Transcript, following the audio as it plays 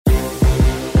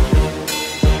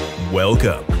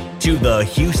Welcome to the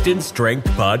Houston Strength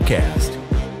Podcast.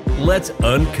 Let's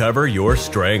uncover your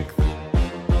strength.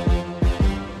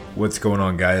 What's going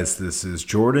on, guys? This is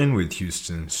Jordan with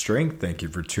Houston Strength. Thank you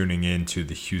for tuning in to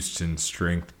the Houston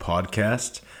Strength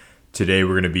Podcast. Today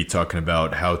we're going to be talking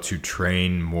about how to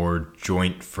train more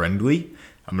joint friendly.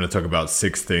 I'm going to talk about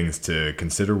 6 things to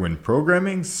consider when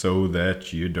programming so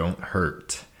that you don't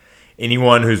hurt.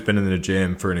 Anyone who's been in the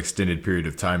gym for an extended period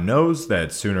of time knows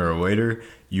that sooner or later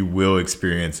you will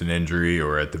experience an injury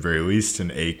or at the very least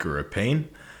an ache or a pain.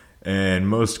 And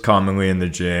most commonly in the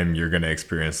gym, you're going to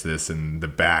experience this in the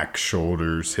back,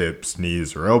 shoulders, hips,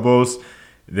 knees, or elbows.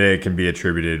 They can be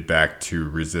attributed back to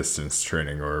resistance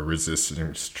training, or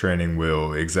resistance training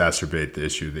will exacerbate the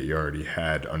issue that you already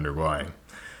had underlying.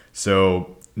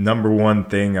 So, number one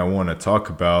thing I want to talk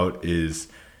about is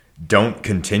don't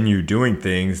continue doing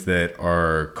things that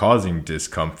are causing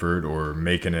discomfort or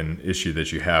making an issue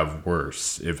that you have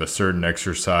worse. If a certain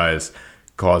exercise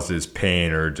causes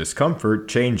pain or discomfort,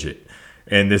 change it.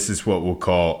 And this is what we'll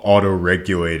call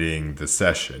auto-regulating the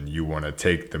session. You want to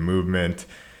take the movement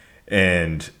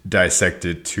and dissect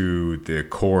it to the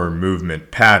core movement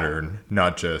pattern,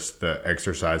 not just the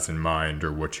exercise in mind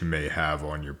or what you may have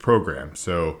on your program.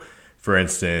 So, for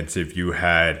instance, if you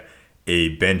had a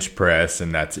bench press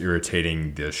and that's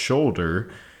irritating the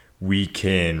shoulder, we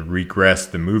can regress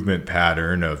the movement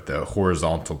pattern of the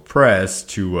horizontal press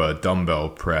to a dumbbell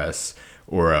press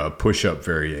or a push-up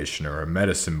variation or a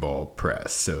medicine ball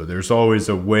press. So there's always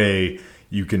a way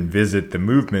you can visit the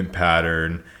movement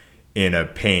pattern in a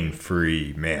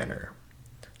pain-free manner.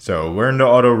 So learn to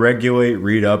auto-regulate,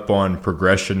 read up on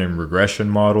progression and regression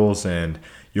models, and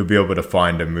you'll be able to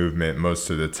find a movement most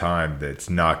of the time that's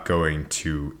not going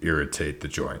to irritate the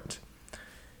joint.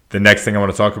 The next thing I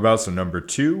want to talk about, so number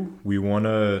 2, we want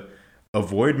to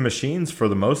avoid machines for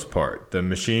the most part. The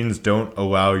machines don't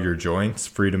allow your joints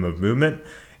freedom of movement.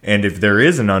 And if there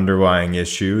is an underlying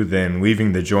issue, then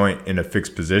leaving the joint in a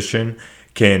fixed position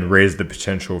can raise the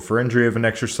potential for injury of an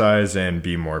exercise and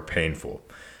be more painful.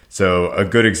 So a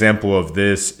good example of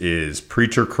this is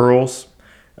preacher curls.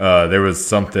 There was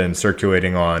something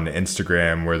circulating on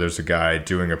Instagram where there's a guy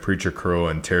doing a preacher curl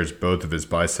and tears both of his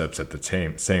biceps at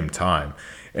the same time.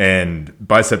 And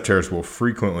bicep tears will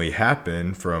frequently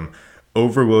happen from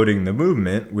overloading the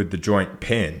movement with the joint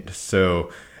pinned.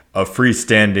 So a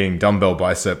freestanding dumbbell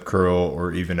bicep curl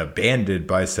or even a banded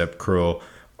bicep curl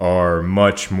are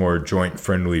much more joint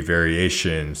friendly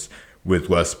variations with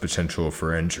less potential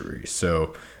for injury.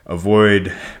 So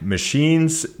avoid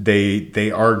machines.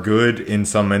 They are good in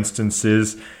some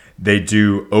instances. They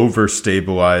do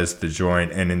overstabilize the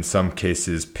joint and in some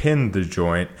cases pin the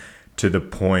joint to the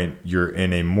point you're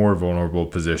in a more vulnerable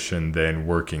position than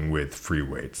working with free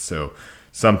weights. So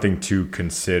something to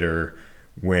consider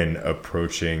when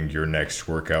approaching your next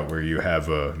workout where you have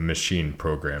a machine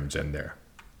programmed in there.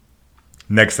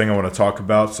 Next thing I want to talk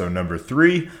about, so number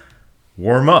 3,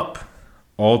 warm up.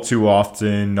 All too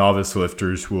often, novice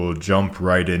lifters will jump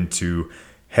right into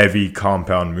heavy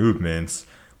compound movements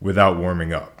without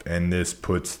warming up, and this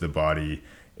puts the body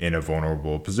in a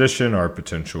vulnerable position. Our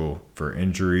potential for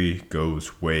injury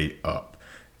goes way up.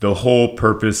 The whole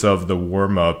purpose of the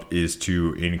warm-up is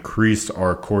to increase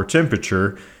our core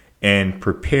temperature and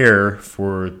prepare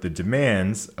for the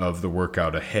demands of the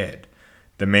workout ahead.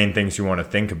 The main things you want to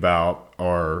think about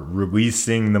are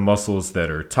releasing the muscles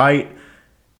that are tight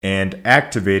and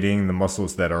activating the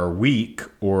muscles that are weak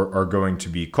or are going to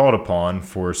be called upon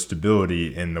for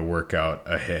stability in the workout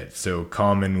ahead. So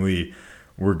commonly,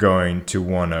 we're going to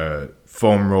want to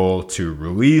foam roll to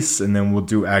release, and then we'll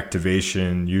do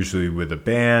activation usually with a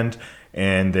band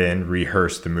and then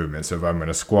rehearse the movement. So if I'm going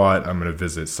to squat, I'm going to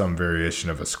visit some variation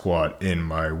of a squat in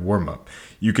my warm-up.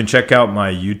 You can check out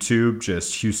my YouTube,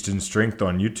 just Houston Strength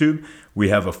on YouTube. We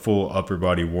have a full upper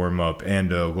body warm-up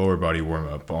and a lower body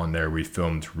warm-up on there we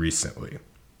filmed recently.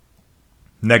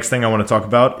 Next thing I want to talk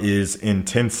about is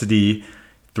intensity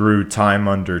through time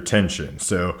under tension.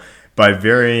 So by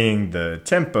varying the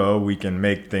tempo, we can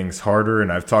make things harder.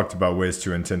 And I've talked about ways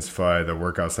to intensify the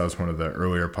workouts. That was one of the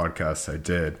earlier podcasts I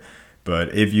did.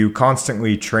 But if you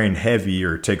constantly train heavy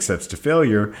or take sets to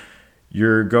failure,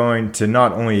 you're going to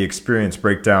not only experience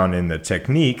breakdown in the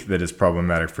technique that is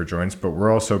problematic for joints, but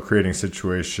we're also creating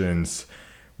situations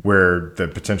where the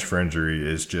potential for injury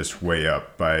is just way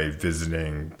up by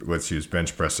visiting, let's use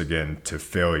bench press again, to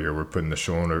failure. We're putting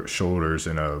the shoulders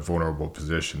in a vulnerable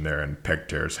position there and pec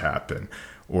tears happen.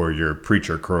 Or your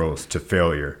preacher curls to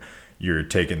failure. You're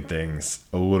taking things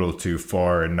a little too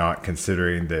far and not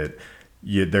considering that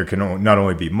there can not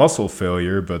only be muscle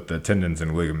failure, but the tendons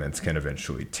and ligaments can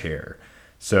eventually tear.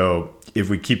 So if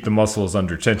we keep the muscles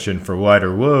under tension for lighter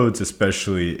loads,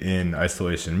 especially in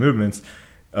isolation movements,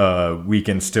 we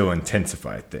can still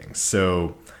intensify things.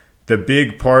 So the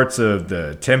big parts of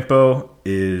the tempo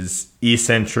is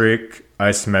eccentric,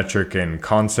 isometric, and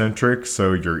concentric.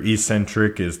 So your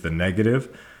eccentric is the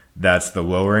negative. That's the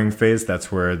lowering phase.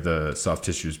 That's where the soft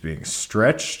tissue is being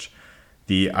stretched.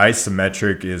 The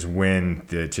isometric is when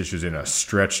the tissue is in a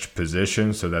stretched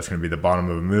position. So that's going to be the bottom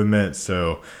of a movement.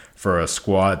 So for a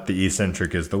squat, the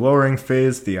eccentric is the lowering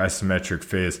phase. The isometric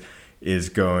phase is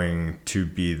going to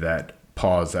be that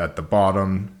pause at the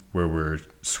bottom where we're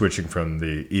switching from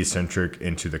the eccentric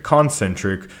into the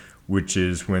concentric, which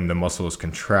is when the muscle is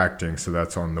contracting. So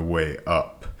that's on the way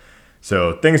up.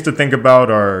 So things to think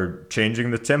about are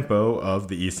changing the tempo of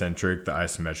the eccentric, the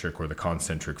isometric, or the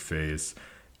concentric phase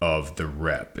of the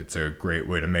rep. It's a great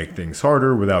way to make things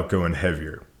harder without going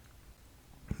heavier.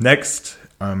 Next,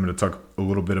 I'm going to talk a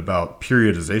little bit about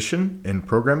periodization in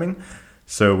programming.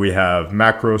 So we have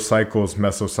macro cycles,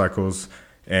 mesocycles,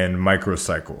 and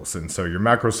microcycles. And so your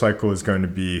macro cycle is going to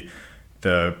be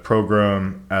the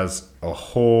program as a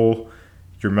whole.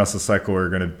 Your mesocycle are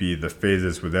going to be the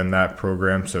phases within that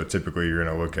program. So typically you're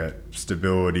going to look at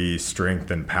stability, strength,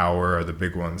 and power are the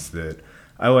big ones that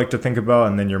I like to think about.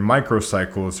 And then your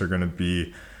microcycles are going to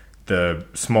be the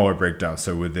smaller breakdown.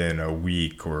 So within a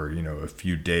week or, a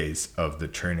few days of the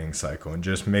training cycle, and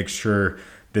just make sure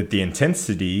that the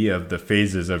intensity of the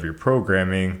phases of your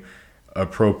programming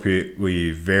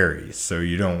appropriately varies. So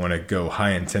you don't want to go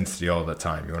high intensity all the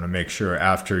time. You want to make sure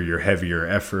after your heavier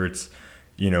efforts,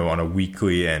 on a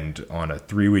weekly and on a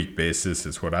 3-week basis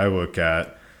is what I look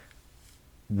at,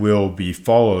 will be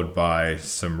followed by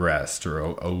some rest or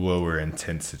a lower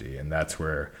intensity. And that's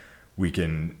where we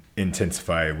can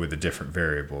intensify with a different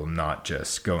variable, not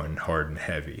just going hard and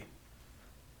heavy.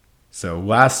 So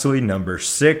lastly, number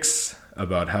 6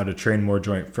 about how to train more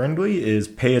joint friendly is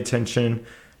pay attention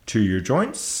to your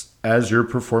joints as your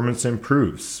performance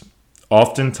improves.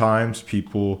 Oftentimes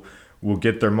people will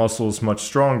get their muscles much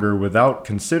stronger without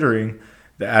considering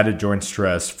the added joint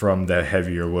stress from the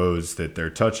heavier loads that they're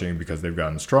touching because they've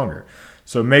gotten stronger.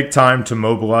 So make time to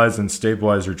mobilize and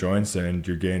stabilize your joints, and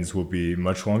your gains will be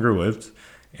much longer lived,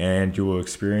 and you will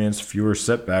experience fewer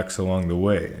setbacks along the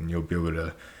way, and you'll be able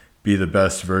to be the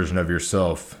best version of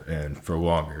yourself and for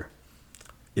longer.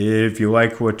 If you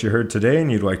like what you heard today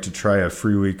and you'd like to try a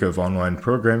free week of online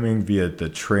programming via the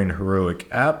Train Heroic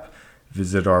app,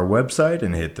 visit our website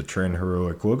and hit the Train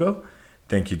Heroic logo.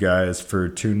 Thank you guys for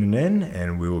tuning in,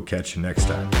 and we will catch you next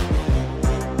time.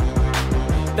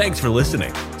 Thanks for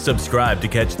listening. Subscribe to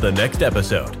catch the next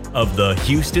episode of the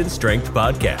Houston Strength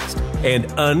Podcast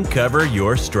and uncover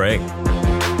your strength.